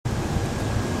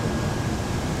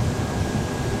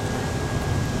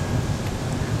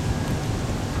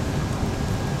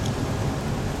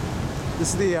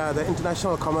This is the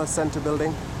International Commerce Center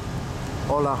building,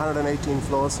 all 118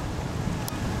 floors.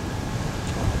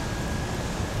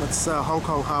 That's Hong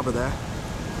Kong Harbour there.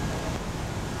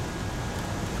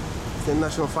 It's the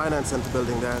International Finance Center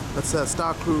building there. That's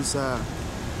Star Cruise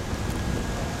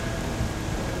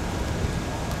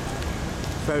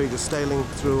ferry just sailing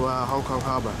through Hong Kong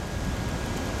Harbour.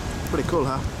 Pretty cool,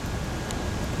 huh?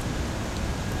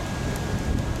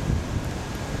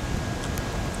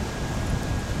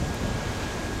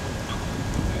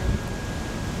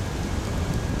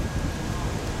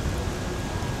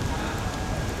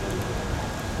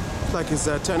 Looks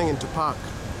like it's turning into park.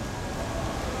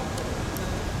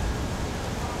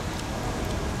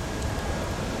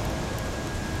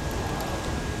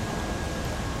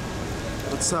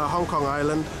 It's Hong Kong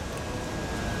Island.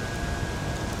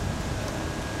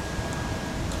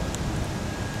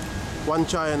 One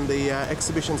Chai and the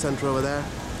exhibition center over there.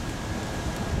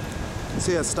 You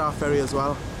see a Star Ferry as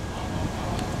well.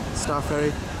 Star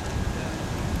Ferry.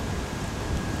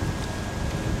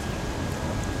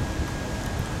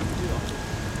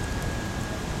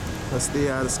 That's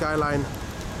the skyline,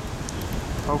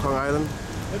 Hong Kong Island.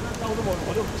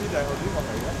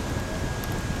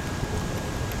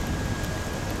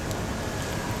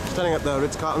 Standing at the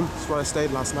Ritz Carlton, that's where I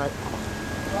stayed last night.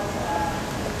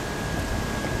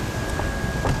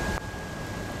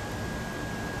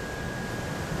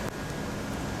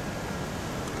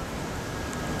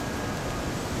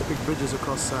 The big bridges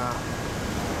across the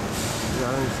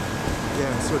island.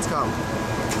 Yeah, it's Ritz Carlton.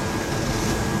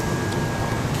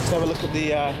 Just have a look at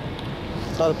the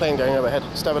another plane going overhead.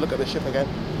 Just have a look at the ship again.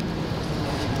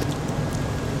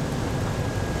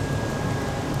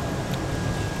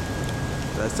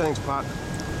 It's turning to park.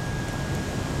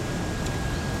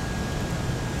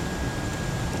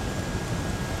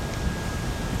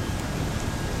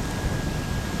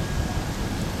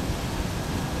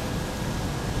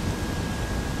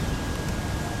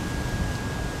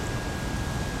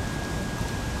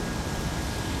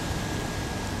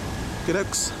 Good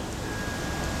looks.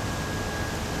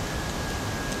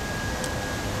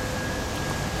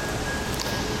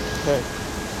 Okay.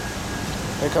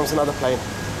 Here comes another plane.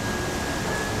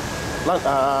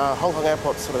 Hong Kong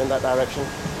Airport's sort of in that direction.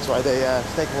 That's why they're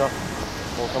taking off.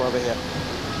 We'll come over here.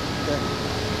 Okay.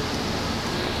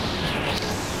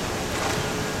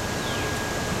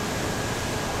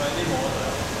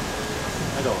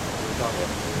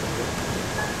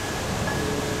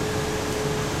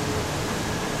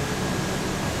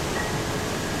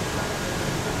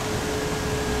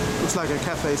 Looks like a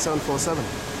Cafe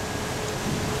 747.